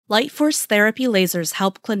Lightforce therapy lasers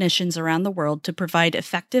help clinicians around the world to provide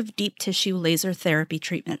effective deep tissue laser therapy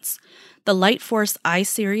treatments. The Lightforce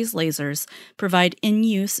I-Series lasers provide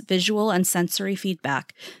in-use visual and sensory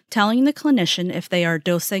feedback, telling the clinician if they are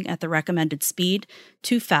dosing at the recommended speed,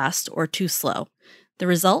 too fast, or too slow. The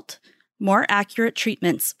result? More accurate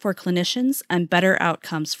treatments for clinicians and better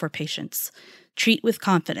outcomes for patients. Treat with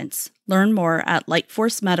confidence. Learn more at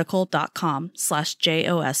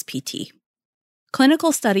lightforcemedical.com/JOSPT.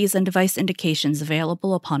 Clinical studies and device indications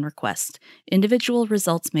available upon request. Individual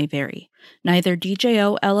results may vary. Neither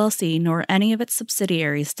DJO LLC nor any of its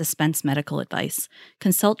subsidiaries dispense medical advice.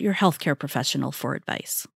 Consult your healthcare professional for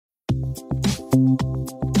advice.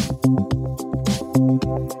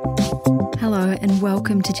 Hello and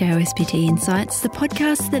welcome to JOSPT Insights, the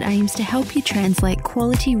podcast that aims to help you translate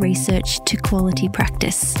quality research to quality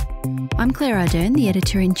practice. I'm Claire Ardern, the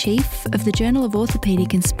Editor-in-Chief of the Journal of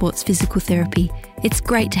Orthopaedic and Sports Physical Therapy. It's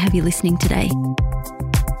great to have you listening today.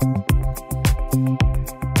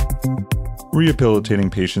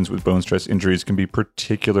 Rehabilitating patients with bone stress injuries can be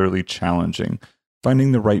particularly challenging.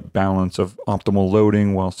 Finding the right balance of optimal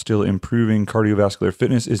loading while still improving cardiovascular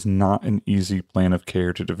fitness is not an easy plan of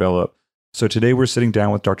care to develop. So today we're sitting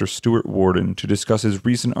down with Dr. Stuart Worden to discuss his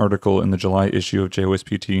recent article in the July issue of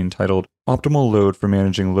JOSPT entitled Optimal Load for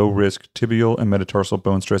Managing Low-Risk Tibial and Metatarsal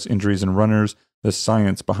Bone Stress Injuries in Runners, the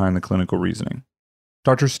Science Behind the Clinical Reasoning.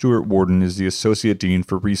 Dr. Stuart Worden is the Associate Dean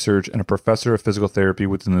for Research and a Professor of Physical Therapy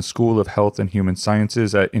within the School of Health and Human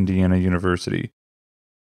Sciences at Indiana University.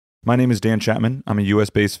 My name is Dan Chapman. I'm a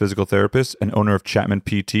U.S.-based physical therapist and owner of Chapman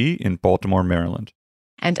PT in Baltimore, Maryland.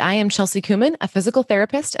 And I am Chelsea Kuhlman, a physical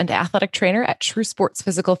therapist and athletic trainer at True Sports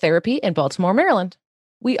Physical Therapy in Baltimore, Maryland.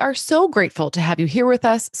 We are so grateful to have you here with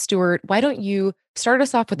us. Stuart, why don't you start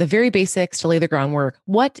us off with the very basics to lay the groundwork?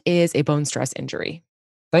 What is a bone stress injury?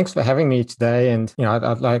 Thanks for having me today. And,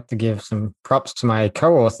 I'd like to give some props to my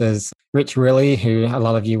co-authors, Rich Riley, who a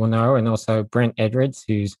lot of you will know, and also Brent Edwards,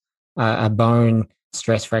 who's a bone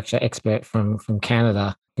stress fracture expert from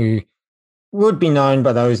Canada, who would be known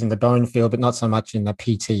by those in the bone field, but not so much in the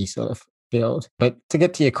PT sort of field. But to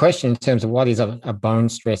get to your question in terms of what is a bone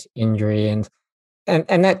stress injury, and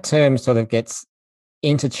that term sort of gets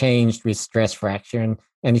interchanged with stress fracture.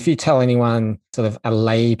 And if you tell anyone, sort of a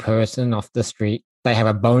lay person off the street, they have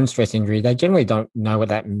a bone stress injury, they generally don't know what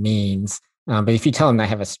that means. But if you tell them they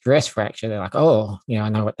have a stress fracture, they're like, oh, I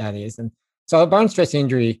know what that is. And so a bone stress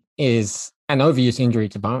injury is an overuse injury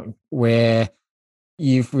to bone, where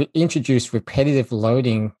you've introduced repetitive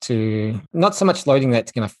loading to not so much loading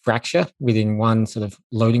that's going to fracture within one sort of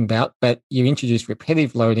loading bout, but you introduce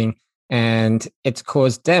repetitive loading and it's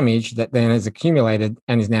caused damage that then has accumulated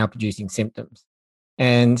and is now producing symptoms.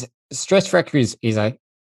 And stress fracture is a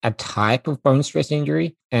type of bone stress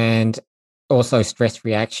injury and also stress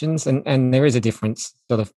reactions. And there is a difference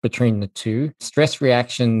sort of between the two. Stress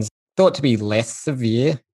reactions thought to be less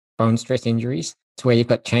severe bone stress injuries. It's where you've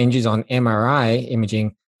got changes on MRI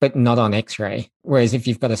imaging, but not on X-ray. Whereas if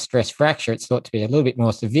you've got a stress fracture, it's thought to be a little bit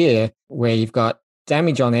more severe, where you've got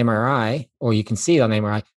damage on MRI, or you can see it on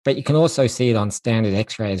MRI, but you can also see it on standard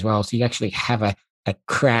X-ray as well. So you actually have a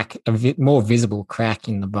crack, more visible crack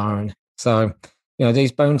in the bone. So,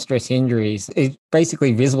 these bone stress injuries is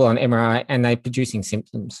basically visible on MRI and they're producing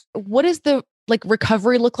symptoms. What does the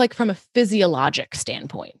recovery look like from a physiologic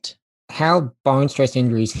standpoint? How bone stress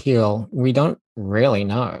injuries heal, we don't really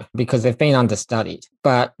know because they've been understudied,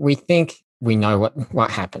 but we think we know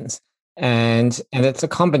what happens. And it's a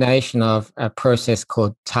combination of a process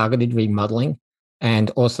called targeted remodeling and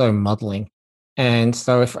also modeling. And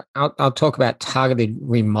so if I'll talk about targeted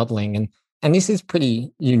remodeling, and this is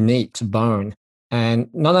pretty unique to bone. And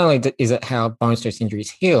not only is it how bone stress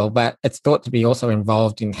injuries heal, but it's thought to be also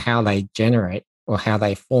involved in how they generate or how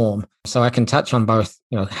they form. So I can touch on both,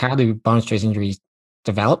 how do bone stress injuries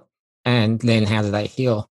develop and then how do they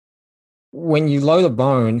heal? When you load a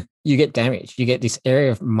bone, you get damage. You get this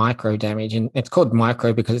area of micro damage, and it's called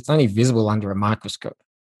micro because it's only visible under a microscope.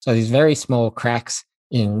 So there's very small cracks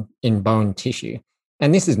in bone tissue.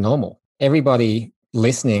 And this is normal. Everybody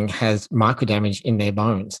listening has micro damage in their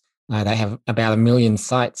bones. They have about 1 million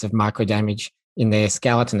sites of micro damage in their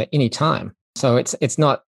skeleton at any time. So it's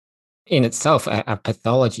not in itself a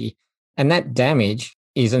pathology. And that damage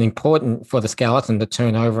is important for the skeleton to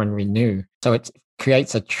turn over and renew. So it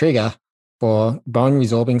creates a trigger for bone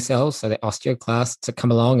resorbing cells, so the osteoclasts, to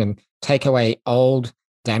come along and take away old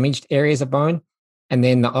damaged areas of bone. And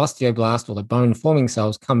then the osteoblast or the bone forming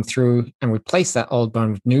cells come through and replace that old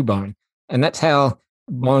bone with new bone. And that's how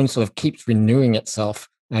bone sort of keeps renewing itself.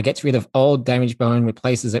 Gets rid of old damaged bone,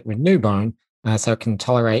 replaces it with new bone, so it can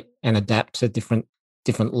tolerate and adapt to different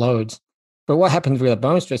different loads. But what happens with a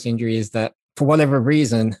bone stress injury is that for whatever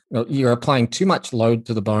reason, you're applying too much load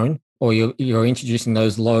to the bone, or you're introducing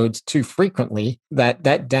those loads too frequently,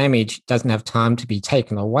 that damage doesn't have time to be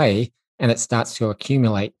taken away and it starts to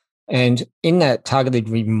accumulate. And in that targeted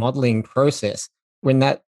remodeling process, when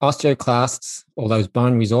that osteoclasts or those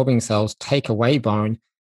bone resorbing cells take away bone,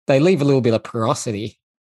 they leave a little bit of porosity.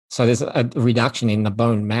 So there's a reduction in the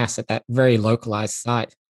bone mass at that very localized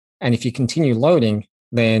site. And if you continue loading,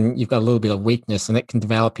 then you've got a little bit of weakness and it can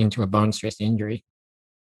develop into a bone stress injury.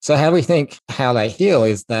 So how we think how they heal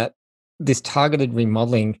is that this targeted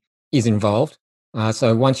remodeling is involved.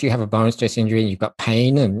 So once you have a bone stress injury, you've got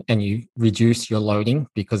pain and you reduce your loading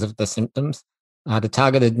because of the symptoms, the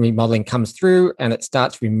targeted remodeling comes through and it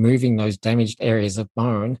starts removing those damaged areas of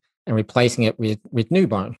bone and replacing it with new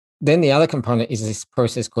bone. Then the other component is this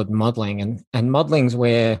process called modeling. And modeling is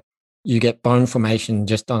where you get bone formation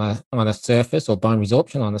just on a surface or bone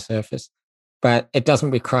resorption on the surface, but it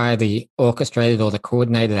doesn't require the orchestrated or the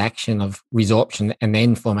coordinated action of resorption and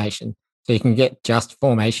then formation. So you can get just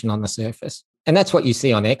formation on the surface. And that's what you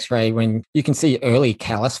see on X-ray when you can see early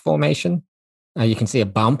callus formation. You can see a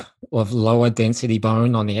bump of lower density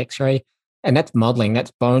bone on the X-ray. And that's modeling.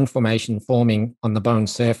 That's bone formation forming on the bone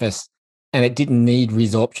surface. And it didn't need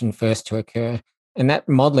resorption first to occur. And that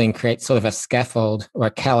modeling creates sort of a scaffold or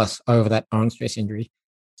a callus over that bone stress injury.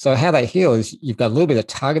 So how they heal is you've got a little bit of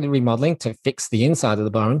targeted remodeling to fix the inside of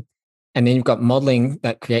the bone. And then you've got modeling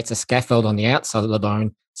that creates a scaffold on the outside of the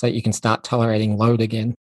bone so that you can start tolerating load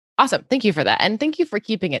again. Awesome. Thank you for that. And thank you for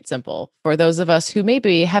keeping it simple for those of us who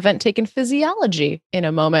maybe haven't taken physiology in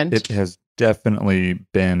a moment. It has definitely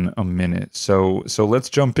been a minute. So let's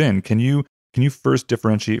jump in. Can you first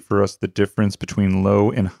differentiate for us the difference between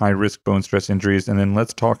low and high risk bone stress injuries? And then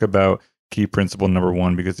let's talk about key principle number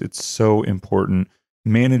 1, because it's so important.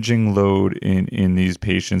 Managing load in these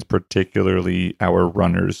patients, particularly our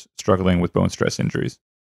runners struggling with bone stress injuries.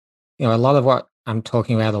 A lot of what I'm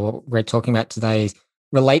talking about or what we're talking about today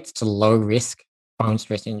relates to low risk bone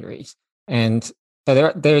stress injuries. And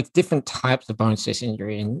so there are different types of bone stress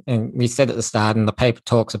injury. And we said at the start, and the paper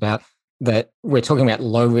talks about that we're talking about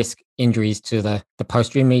low risk injuries to the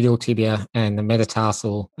posterior medial tibia and the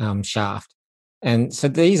metatarsal shaft. And so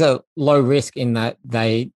these are low risk in that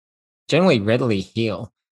they generally readily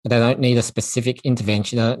heal. They don't need a specific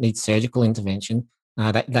intervention. They don't need surgical intervention.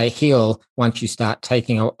 They heal once you start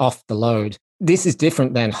taking off the load. This is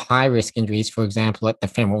different than high risk injuries, for example, at the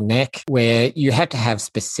femoral neck, where you have to have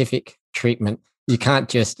specific treatment. You can't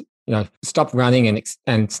just stop running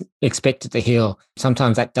and expect it to heal.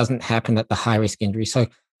 Sometimes that doesn't happen at the high risk injury. So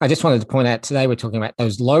I just wanted to point out today we're talking about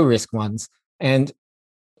those low risk ones. And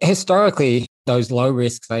historically, those low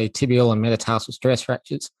risk, say tibial and metatarsal stress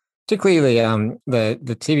fractures, particularly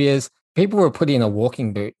the tibias, people were put in a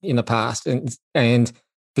walking boot in the past, and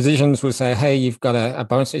physicians would say, hey, you've got a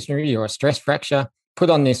bone stress injury or a stress fracture, put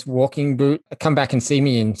on this walking boot, come back and see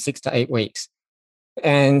me in 6 to 8 weeks.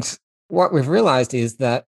 And what we've realized is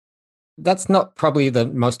that that's not probably the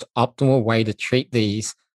most optimal way to treat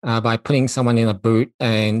these by putting someone in a boot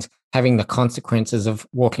and having the consequences of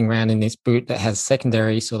walking around in this boot that has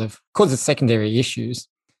causes secondary issues.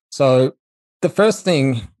 So the first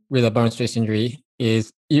thing with a bone stress injury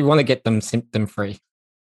is you want to get them symptom free.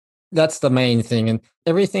 That's the main thing. And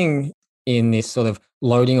everything in this sort of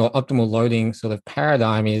loading or optimal loading sort of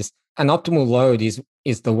paradigm is an optimal load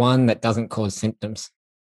is the one that doesn't cause symptoms.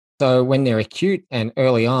 So when they're acute and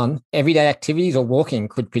early on, everyday activities or walking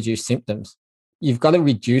could produce symptoms. You've got to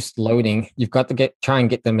reduce loading. You've got to try and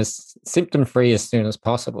get them as symptom free as soon as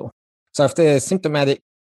possible. So if they're symptomatic,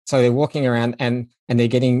 so they're walking around and they're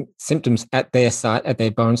getting symptoms at their site, at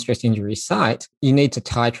their bone stress injury site, you need to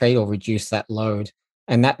titrate or reduce that load.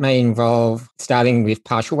 And that may involve starting with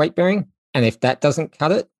partial weight bearing. And if that doesn't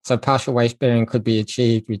cut it, so partial weight bearing could be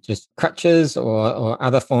achieved with just crutches or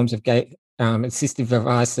other forms of gait assistive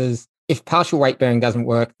devices. If partial weight bearing doesn't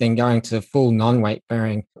work, then going to full non-weight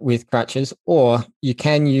bearing with crutches, or you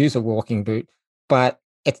can use a walking boot, but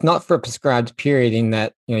it's not for a prescribed period in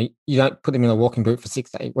that, you don't put them in a walking boot for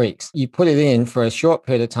 6 to 8 weeks. You put it in for a short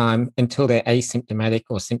period of time until they're asymptomatic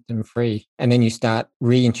or symptom-free, and then you start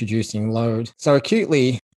reintroducing load. So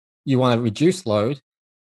acutely, you want to reduce load.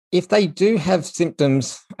 If they do have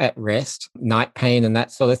symptoms at rest, night pain and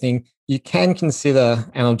that sort of thing, you can consider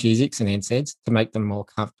analgesics and NSAIDs to make them more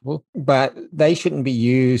comfortable, but they shouldn't be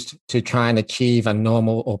used to try and achieve a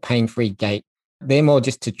normal or pain-free gait. They're more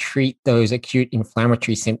just to treat those acute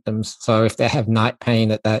inflammatory symptoms. So if they have night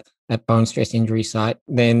pain at that bone stress injury site,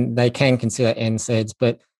 then they can consider NSAIDs,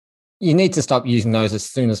 but you need to stop using those as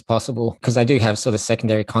soon as possible because they do have sort of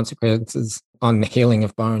secondary consequences on the healing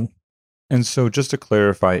of bone. And so just to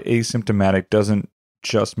clarify, asymptomatic doesn't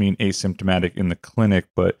just mean asymptomatic in the clinic,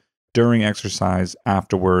 but during exercise,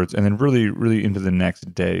 afterwards, and then really, really into the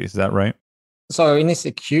next day. Is that right? So in this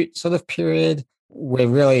acute sort of period, we're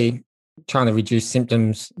really trying to reduce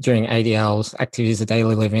symptoms during ADLs, activities of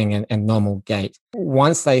daily living, and normal gait.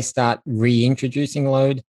 Once they start reintroducing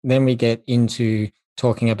load, then we get into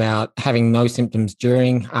talking about having no symptoms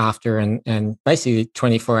during, after, and basically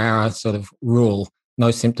 24-hour sort of rule, no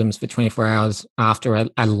symptoms for 24 hours after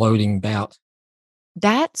a loading bout.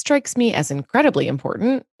 That strikes me as incredibly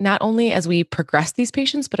important, not only as we progress these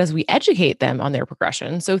patients, but as we educate them on their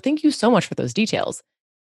progression. So thank you so much for those details.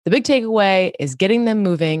 The big takeaway is getting them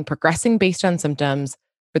moving, progressing based on symptoms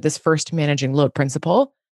for this first managing load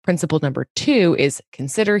principle. Principle number 2 is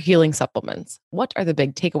consider healing supplements. What are the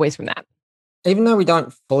big takeaways from that? Even though we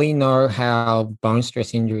don't fully know how bone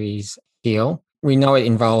stress injuries heal, we know it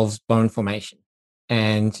involves bone formation.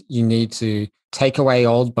 And you need to take away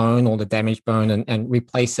old bone or the damaged bone and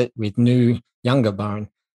replace it with new, younger bone.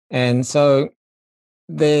 And so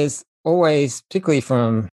there's always, particularly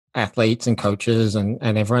from athletes and coaches and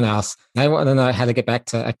everyone else, they want to know how to get back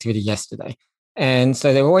to activity yesterday. And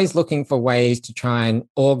so they're always looking for ways to try and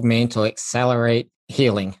augment or accelerate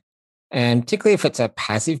healing. And particularly if it's a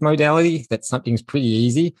passive modality, that something's pretty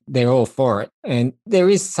easy, they're all for it. And there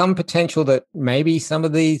is some potential that maybe some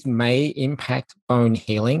of these may impact bone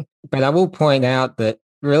healing. But I will point out that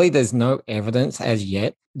really there's no evidence as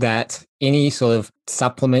yet that any sort of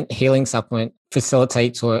healing supplement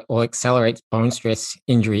facilitates or accelerates bone stress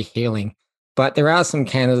injury healing. But there are some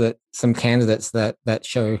candidates that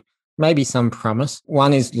show maybe some promise.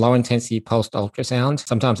 One is low intensity pulsed ultrasound.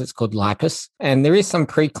 Sometimes it's called LIPUS. And there is some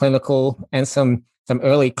preclinical and some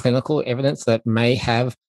early clinical evidence that may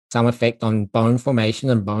have some effect on bone formation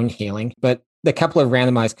and bone healing. But the couple of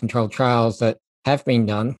randomized controlled trials that have been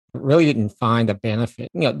done really didn't find a benefit.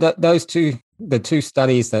 The two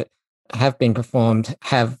studies that have been performed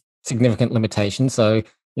have significant limitations. So,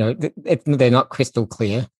 they're not crystal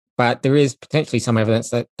clear, but there is potentially some evidence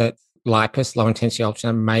that LIPUS, low intensity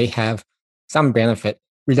ultrasound, may have some benefit.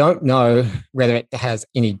 We don't know whether it has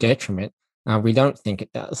any detriment. We don't think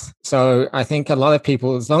it does. So I think a lot of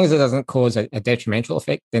people, as long as it doesn't cause a detrimental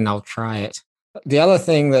effect, then they'll try it. The other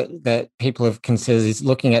thing that people have considered is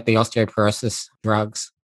looking at the osteoporosis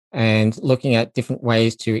drugs and looking at different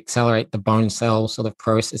ways to accelerate the bone cell sort of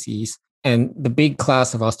processes. And the big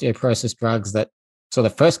class of osteoporosis drugs that sort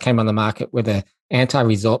of first came on the market were the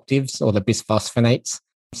anti-resorptives or the bisphosphonates.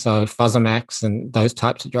 So Fosamax and those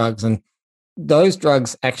types of drugs. And those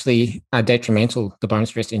drugs actually are detrimental to bone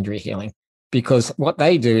stress injury healing because what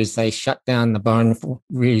they do is they shut down the bone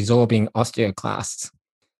resorbing osteoclasts.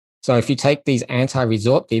 So if you take these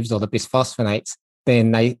anti-resorptives or the bisphosphonates,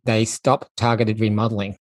 then they stop targeted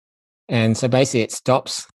remodeling. And so basically it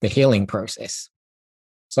stops the healing process.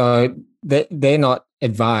 So they're not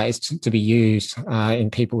advised to be used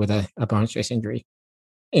in people with a bone stress injury.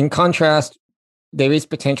 In contrast, there is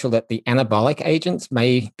potential that the anabolic agents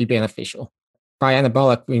may be beneficial. By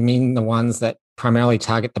anabolic, we mean the ones that primarily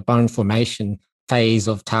target the bone formation phase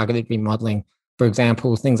of targeted remodeling. For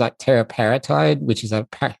example, things like teriparatide, which is a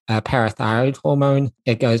parathyroid hormone.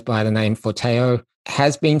 It goes by the name Forteo,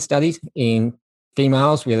 has been studied in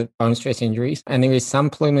females with bone stress injuries. And there is some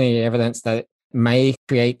preliminary evidence that it may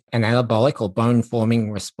create an anabolic or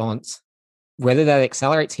bone-forming response. Whether that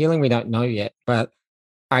accelerates healing, we don't know yet. But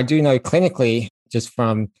I do know clinically, just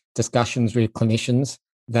from discussions with clinicians,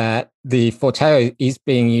 that the Forteo is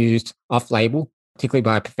being used off-label, particularly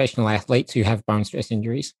by professional athletes who have bone stress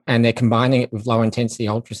injuries, and they're combining it with low-intensity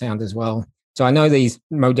ultrasound as well. So I know these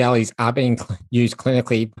modalities are being used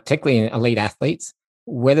clinically, particularly in elite athletes.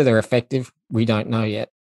 Whether they're effective, we don't know yet.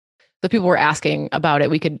 The people were asking about it.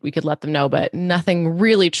 We could let them know, but nothing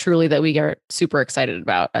really truly that we are super excited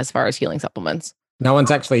about as far as healing supplements. No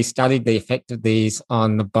one's actually studied the effect of these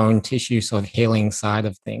on the bone tissue sort of healing side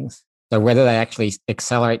of things. So whether they actually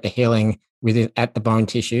accelerate the healing at the bone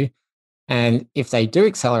tissue, and if they do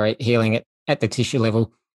accelerate healing at the tissue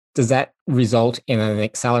level, does that result in an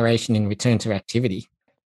acceleration in return to activity?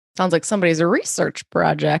 Sounds like somebody's research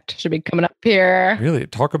project should be coming up here. Really?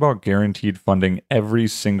 Talk about guaranteed funding. Every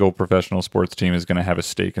single professional sports team is going to have a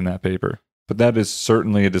stake in that paper. But that is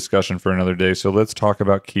certainly a discussion for another day. So let's talk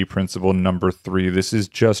about key principle number 3. This is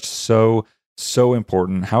just so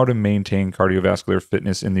important. How to maintain cardiovascular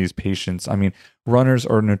fitness in these patients. I mean, runners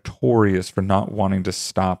are notorious for not wanting to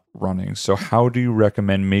stop running. So how do you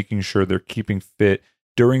recommend making sure they're keeping fit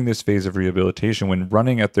during this phase of rehabilitation when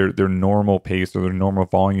running at their normal pace or their normal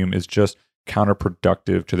volume is just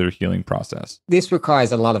counterproductive to their healing process? This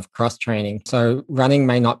requires a lot of cross-training. So running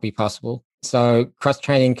may not be possible. So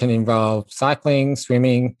cross-training can involve cycling,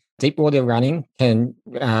 swimming. Deep water running can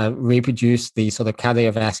reproduce the sort of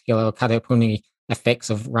cardiovascular or cardiopulmonary effects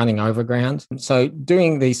of running overground. So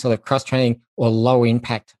doing these sort of cross-training or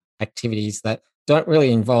low-impact activities that don't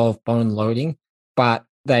really involve bone loading, but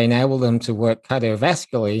they enable them to work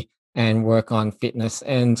cardiovascularly and work on fitness.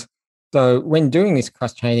 And so when doing this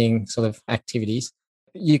cross-training sort of activities,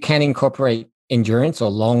 you can incorporate endurance or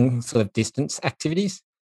long sort of distance activities,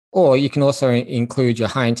 or you can also include your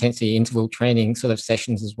high intensity interval training sort of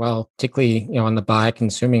sessions as well, particularly on the bike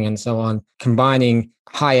and swimming and so on, combining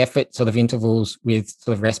high effort sort of intervals with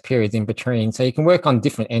sort of rest periods in between. So you can work on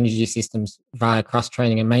different energy systems via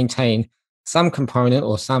cross-training and maintain some component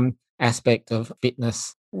or some aspect of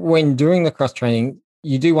fitness. When doing the cross-training,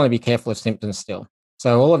 you do want to be careful of symptoms still.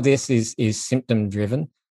 So all of this is symptom driven.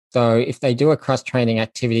 So if they do a cross-training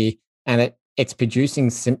activity and it's producing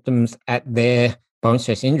symptoms at their bone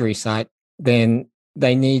stress injury site, then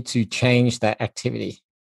they need to change that activity.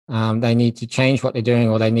 They need to change what they're doing,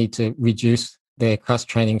 or they need to reduce their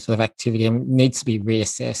cross-training sort of activity, and needs to be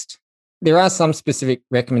reassessed. There are some specific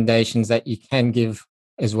recommendations that you can give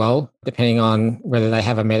as well, depending on whether they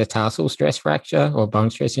have a metatarsal stress fracture or bone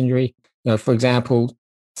stress injury. For example,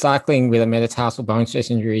 cycling with a metatarsal bone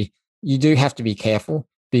stress injury, you do have to be careful,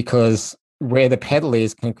 because where the pedal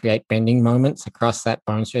is can create bending moments across that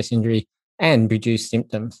bone stress injury and reduce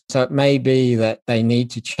symptoms. So it may be that they need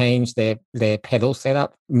to change their pedal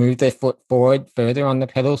setup, move their foot forward further on the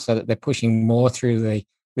pedal so that they're pushing more through the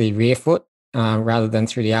rear foot rather than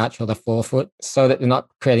through the arch or the forefoot, so that they're not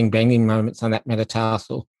creating bending moments on that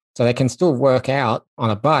metatarsal. So they can still work out on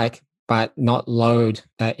a bike, but not load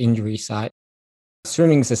that injury site.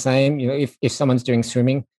 Swimming's the same. If someone's doing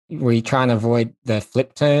swimming, we try and avoid the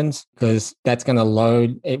flip turns, because that's going to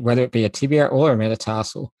load it, whether it be a tibia or a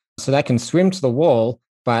metatarsal. So they can swim to the wall,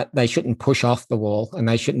 but they shouldn't push off the wall, and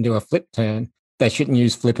they shouldn't do a flip turn. They shouldn't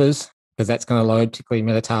use flippers, because that's going to load particularly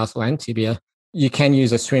metatarsal and tibia. You can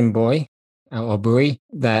use a swim buoy or buoy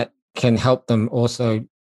that can help them also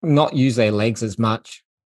not use their legs as much,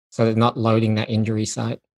 so they're not loading that injury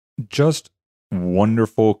site. Just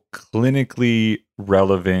wonderful, clinically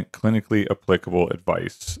relevant, clinically applicable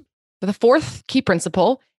advice. The fourth key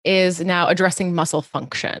principle is now addressing muscle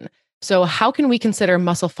function. So how can we consider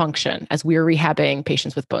muscle function as we're rehabbing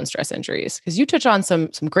patients with bone stress injuries? Because you touch on some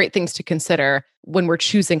great things to consider when we're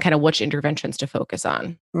choosing kind of which interventions to focus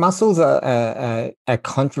on. Muscles are a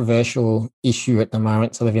controversial issue at the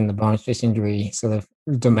moment, sort of in the bone stress injury sort of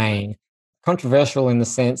domain. Controversial in the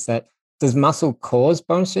sense that, does muscle cause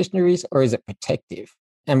bone stress injuries, or is it protective?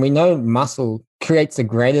 And we know muscle creates the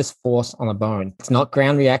greatest force on a bone. It's not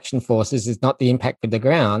ground reaction forces. It's not the impact with the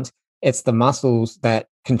ground. It's the muscles that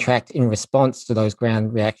contract in response to those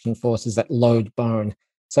ground reaction forces that load bone.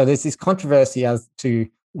 So there's this controversy as to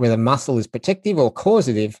whether muscle is protective or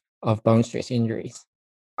causative of bone stress injuries.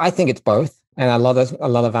 I think it's both. And a lot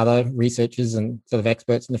of other researchers and sort of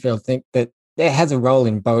experts in the field think that it has a role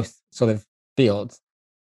in both sort of fields.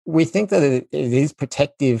 We think that it is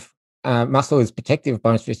protective. Muscle is protective of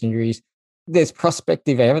bone stress injuries. There's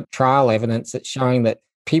prospective trial evidence that's showing that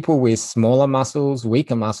people with smaller muscles,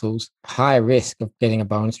 weaker muscles, higher risk of getting a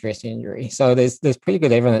bone stress injury. So there's pretty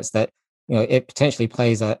good evidence that it potentially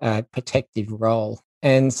plays a protective role.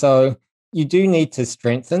 And so you do need to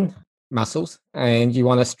strengthen muscles, and you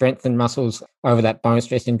want to strengthen muscles over that bone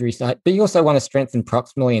stress injury site, but you also want to strengthen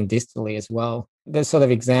proximally and distally as well. The sort of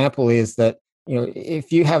example is that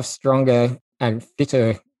if you have stronger and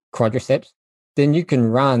fitter quadriceps, then you can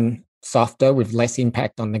run softer with less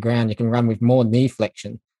impact on the ground. You can run with more knee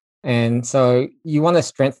flexion. And so you want to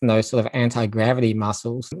strengthen those sort of anti-gravity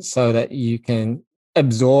muscles so that you can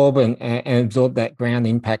absorb and absorb that ground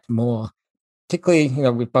impact more. Particularly,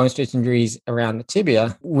 with bone stress injuries around the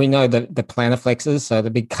tibia, we know that the plantar flexors, so the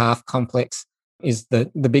big calf complex, is the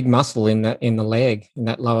big muscle in the leg, in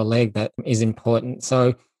that lower leg, that is important.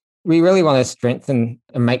 So we really want to strengthen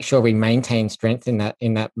and make sure we maintain strength in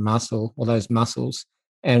that muscle, or those muscles.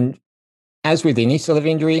 And as with any sort of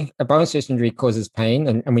injury, a bone stress injury causes pain,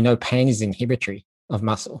 and we know pain is inhibitory of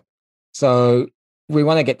muscle. So we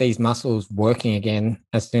want to get these muscles working again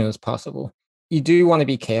as soon as possible. You do want to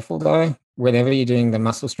be careful, though, whenever you're doing the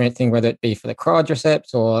muscle strengthening, whether it be for the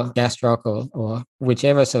quadriceps or gastroc or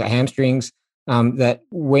whichever sort of hamstrings, that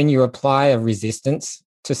when you apply a resistance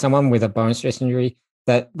to someone with a bone stress injury,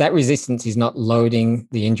 that resistance is not loading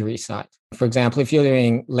the injury site. For example, if you're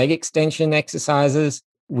doing leg extension exercises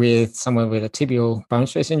with someone with a tibial bone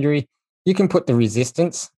stress injury, you can put the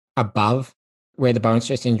resistance above where the bone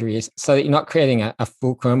stress injury is, so that you're not creating a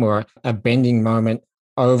fulcrum or a bending moment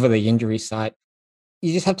over the injury site.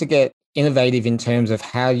 You just have to get innovative in terms of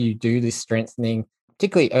how you do this strengthening,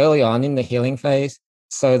 particularly early on in the healing phase,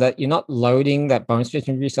 so that you're not loading that bone stress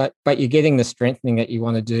injury site, but you're getting the strengthening that you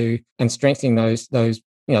want to do and strengthening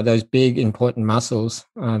those big important muscles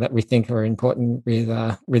that we think are important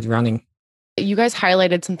with running. You guys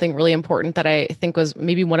highlighted something really important that I think was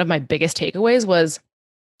maybe one of my biggest takeaways was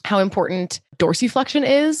how important dorsiflexion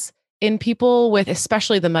is in people with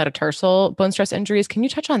especially the metatarsal bone stress injuries. Can you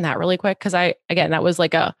touch on that really quick? Because that was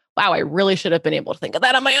like wow, I really should have been able to think of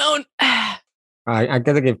that on my own. I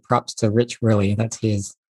got to give props to Rich Riley. That's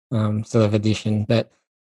his sort of addition. But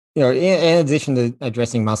in addition to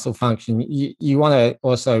addressing muscle function, you want to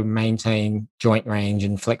also maintain joint range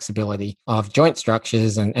and flexibility of joint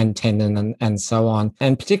structures and tendon and so on.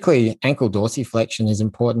 And particularly ankle dorsiflexion is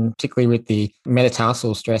important, particularly with the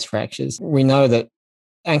metatarsal stress fractures. We know that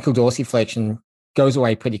ankle dorsiflexion goes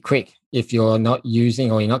away pretty quick if you're not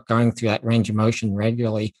using or you're not going through that range of motion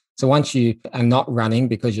regularly. So once you are not running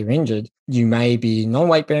because you're injured, you may be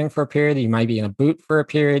non-weight bearing for a period, you may be in a boot for a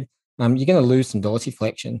period, you're going to lose some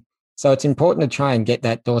dorsiflexion. So it's important to try and get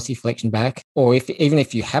that dorsiflexion back, or even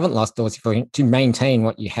if you haven't lost dorsiflexion, to maintain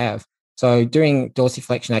what you have. So doing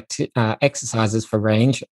dorsiflexion exercises for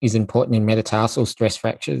range is important in metatarsal stress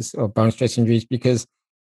fractures or bone stress injuries, because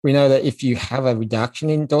we know that if you have a reduction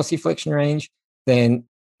in dorsiflexion range, then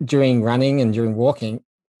during running and during walking,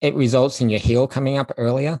 it results in your heel coming up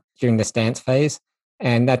earlier during the stance phase,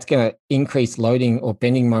 and that's going to increase loading or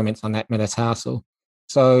bending moments on that metatarsal.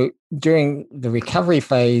 So during the recovery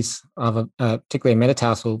phase of particularly a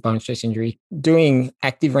metatarsal bone stress injury, doing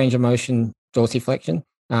active range of motion dorsiflexion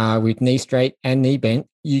with knee straight and knee bent,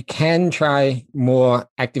 you can try more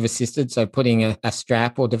active assisted, so putting a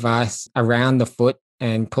strap or device around the foot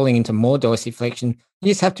and pulling into more dorsiflexion. You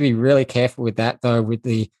just have to be really careful with that, though, with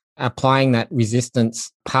the applying that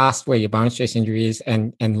resistance past where your bone stress injury is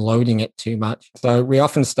and loading it too much. So we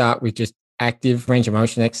often start with just active range of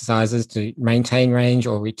motion exercises to maintain range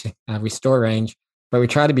or restore range. But we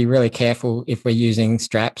try to be really careful if we're using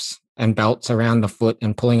straps and belts around the foot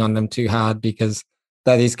and pulling on them too hard, because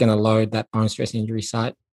that is going to load that bone stress injury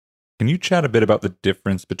site. Can you chat a bit about the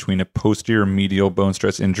difference between a posterior medial bone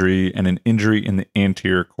stress injury and an injury in the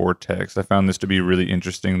anterior cortex? I found this to be really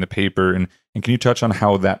interesting in the paper. And can you touch on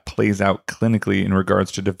how that plays out clinically in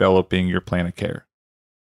regards to developing your plan of care?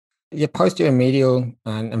 Your posterior medial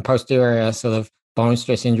and posterior sort of bone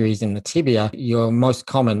stress injuries in the tibia, your most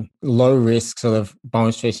common low risk sort of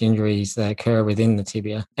bone stress injuries that occur within the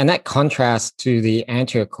tibia. And that contrasts to the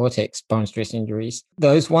anterior cortex bone stress injuries.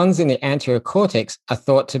 Those ones in the anterior cortex are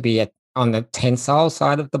thought to be on the tensile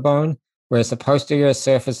side of the bone, whereas the posterior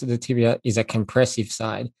surface of the tibia is a compressive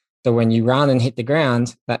side. So when you run and hit the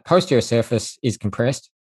ground, that posterior surface is compressed.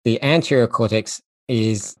 The anterior cortex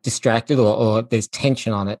is distracted or there's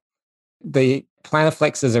tension on it. The plantar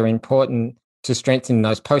flexors are important to strengthen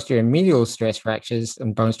those posterior medial stress fractures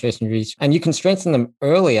and bone stress injuries. And you can strengthen them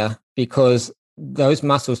earlier because those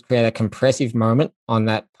muscles create a compressive moment on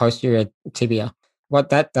that posterior tibia.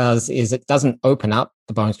 What that does is it doesn't open up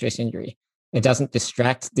the bone stress injury. It doesn't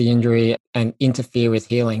distract the injury and interfere with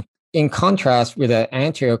healing. In contrast with an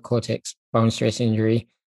anterior cortex bone stress injury,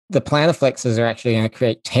 the plantar flexors are actually going to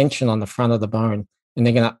create tension on the front of the bone, and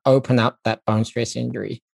they're going to open up that bone stress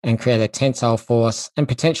injury and create a tensile force and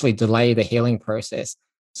potentially delay the healing process.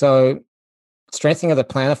 So strengthening of the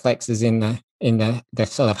plantar flexors in the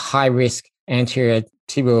sort of high risk anterior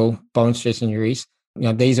tibial bone stress injuries,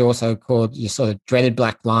 these are also called your sort of dreaded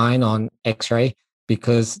black line on X-ray,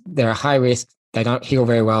 because they're a high risk. They don't heal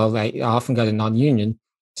very well. They often go to non-union.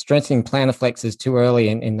 Strengthening plantar flexors too early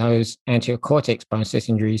in those anterior cortex bone stress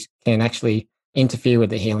injuries can actually interfere with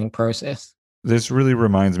the healing process. This really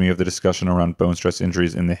reminds me of the discussion around bone stress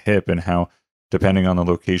injuries in the hip and how, depending on the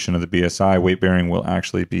location of the BSI, weight bearing will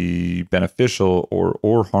actually be beneficial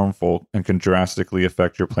or harmful and can drastically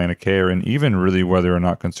affect your plan of care, and even really whether or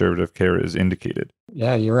not conservative care is indicated.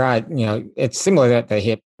 Yeah, you're right. It's similar at the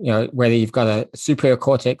hip, whether you've got a superior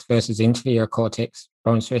cortex versus inferior cortex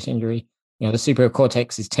bone stress injury. The superior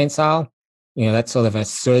cortex is tensile. That's sort of a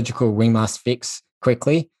surgical, we must fix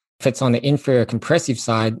quickly. If it's on the inferior compressive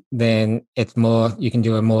side, then you can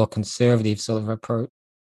do a more conservative sort of approach.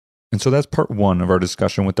 And so that's part one of our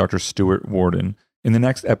discussion with Dr. Stuart Worden. In the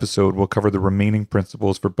next episode, we'll cover the remaining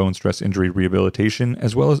principles for bone stress injury rehabilitation,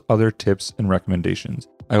 as well as other tips and recommendations.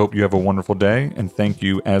 I hope you have a wonderful day, and thank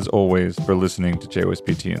you, as always, for listening to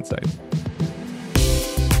JOSPT Insight.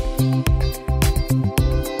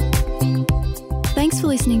 Thanks for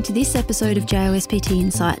listening to this episode of JOSPT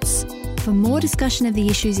Insights. For more discussion of the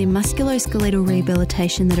issues in musculoskeletal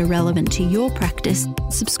rehabilitation that are relevant to your practice,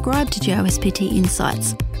 subscribe to JOSPT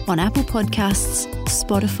Insights on Apple Podcasts,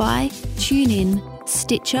 Spotify, TuneIn,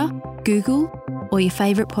 Stitcher, Google, or your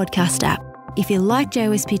favourite podcast app. If you like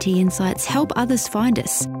JOSPT Insights, help others find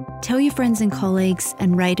us. Tell your friends and colleagues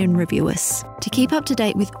and rate and review us. To keep up to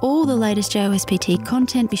date with all the latest JOSPT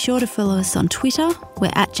content, be sure to follow us on Twitter,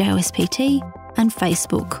 we're at JOSPT, and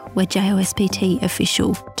Facebook, we're JOSPT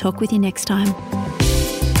Official. Talk with you next time.